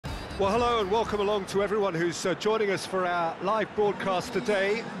Well, hello and welcome along to everyone who's joining us for our live broadcast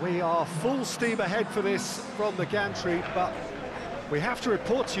today. We are full steam ahead for this from the gantry, but we have to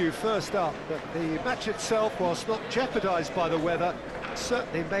report to you first up that the match itself, whilst not jeopardised by the weather,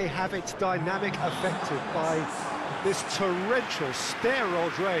 certainly may have its dynamic affected by this torrential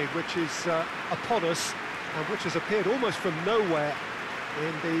steroid rain which is upon us and which has appeared almost from nowhere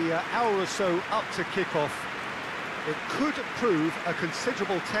in the hour or so up to kick-off. It could prove a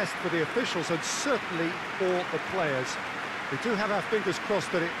considerable test for the officials and certainly for the players. We do have our fingers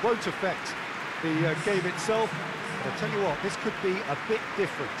crossed that it won't affect the game itself, but I tell you what, this could be a bit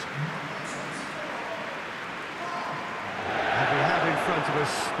different. And we have in front of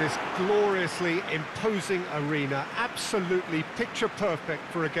us this gloriously imposing arena, absolutely picture perfect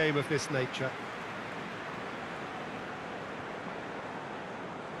for a game of this nature.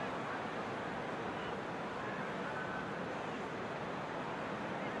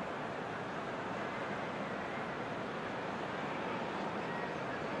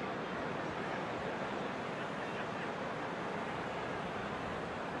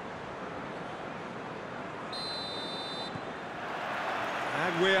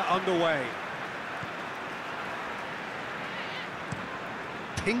 And we're underway.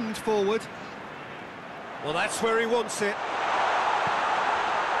 Pinged forward. Well, that's where he wants it.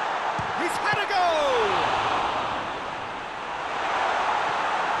 He's had a goal!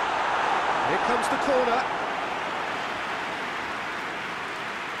 Here comes the corner.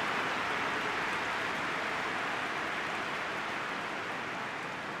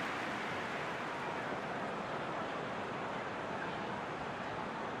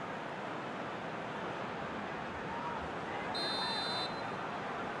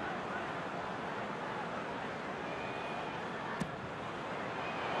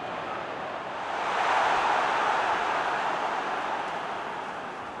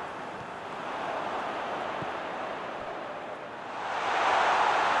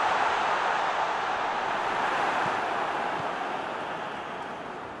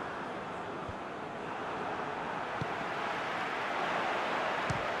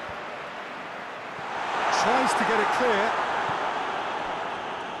 Tries to get it clear.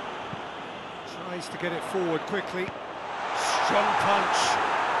 Tries to get it forward quickly. Strong punch.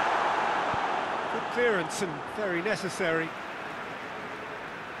 Good clearance and very necessary.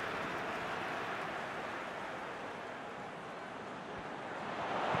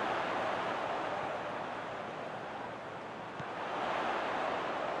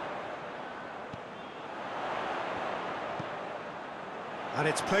 And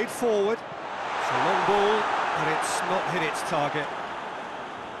it's played forward. A long ball, but it's not hit its target.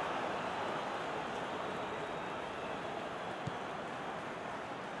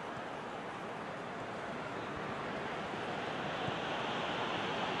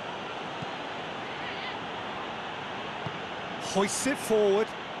 Hoists it forward.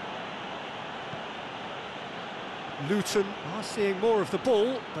 Luton are seeing more of the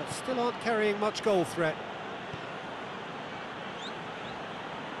ball, but still aren't carrying much goal threat.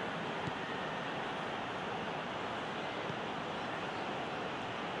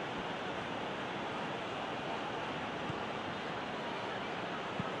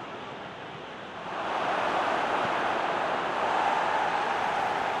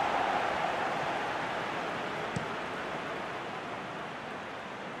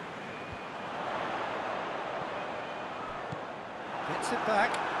 Gets it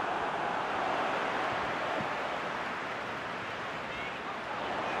back.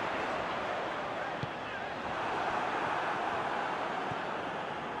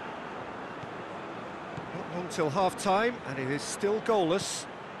 Not long till half-time, and it is still goalless.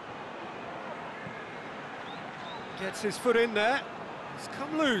 Gets his foot in there. It's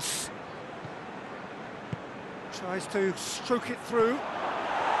come loose. Tries to stroke it through.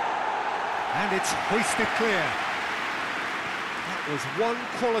 And it's hoisted clear. That was one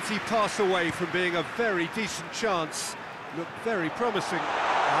quality pass away from being a very decent chance. Looked very promising.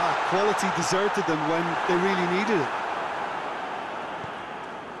 Quality deserted them when they really needed it.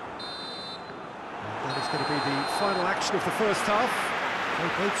 And that is going to be the final action of the first half. So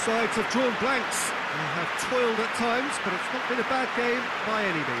both sides have drawn blanks. They have toiled at times, but it's not been a bad game by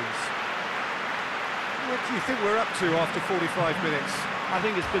any means. What do you think we're up to after 45 minutes? I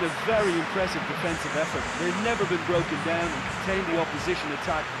think it's been a very impressive defensive effort. They've never been broken down and contained the opposition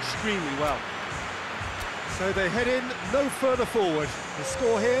attack extremely well. So they head in no further forward. The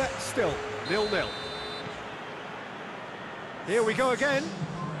score here, still 0-0. Here we go again.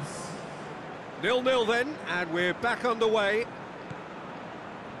 0-0 then, and we're back underway.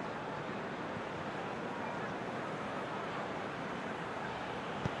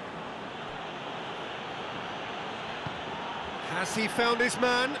 Has he found his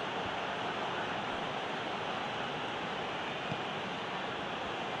man?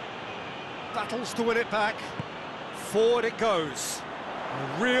 Battles to win it back. Forward it goes.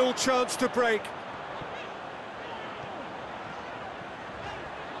 A real chance to break.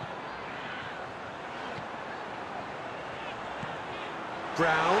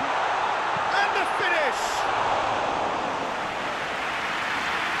 Brown. And the finish!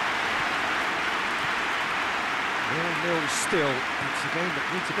 0-0 still. It's a game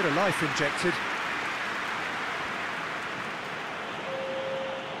that needs a bit of life injected.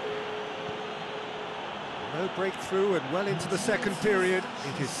 No breakthrough and well into the second period.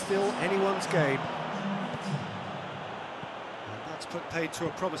 It is still anyone's game. And that's put paid to a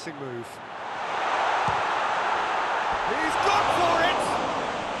promising move. He's gone for it!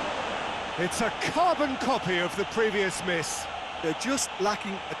 It's a carbon copy of the previous miss. They're just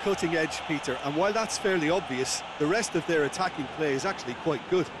lacking a cutting edge, Peter, and while that's fairly obvious, the rest of their attacking play is actually quite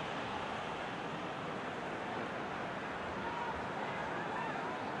good.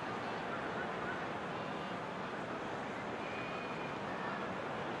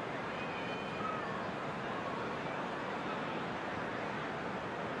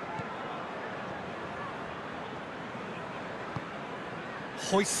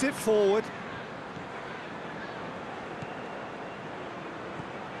 Hoists it forward.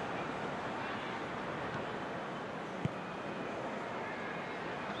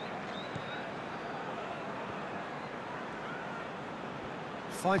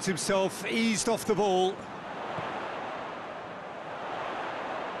 Finds himself eased off the ball.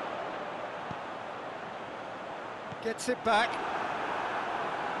 Gets it back.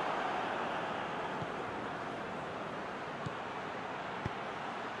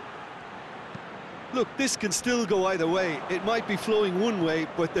 Look, this can still go either way. It might be flowing one way,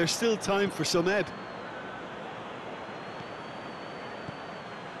 but there's still time for some ebb.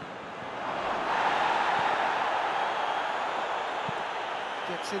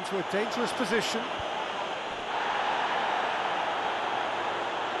 Gets into a dangerous position.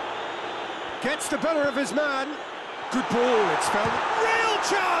 Gets the better of his man. Good ball, it's found. Real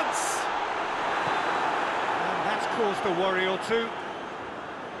chance! And that's caused a worry or two.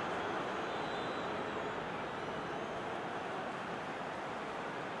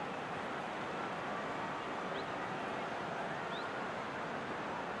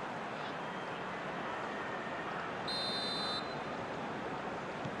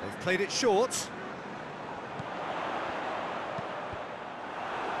 They've played it short.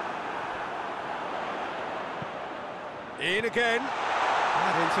 In again.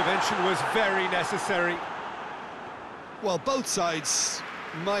 That intervention was very necessary. Well, both sides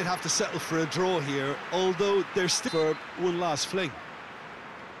might have to settle for a draw here, although they're still for one last fling.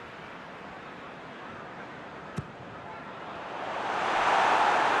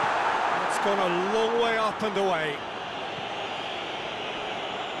 It's gone a long way up and away.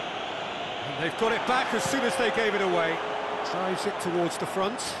 And they've got it back as soon as they gave it away. Drives it towards the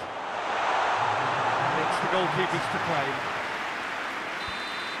front. And it's the goalkeepers to claim.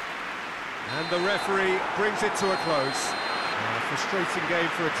 And the referee brings it to a close. A frustrating game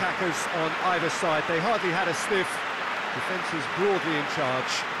for attackers on either side. They hardly had a sniff. Defence is broadly in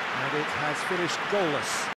charge, and it has finished goalless.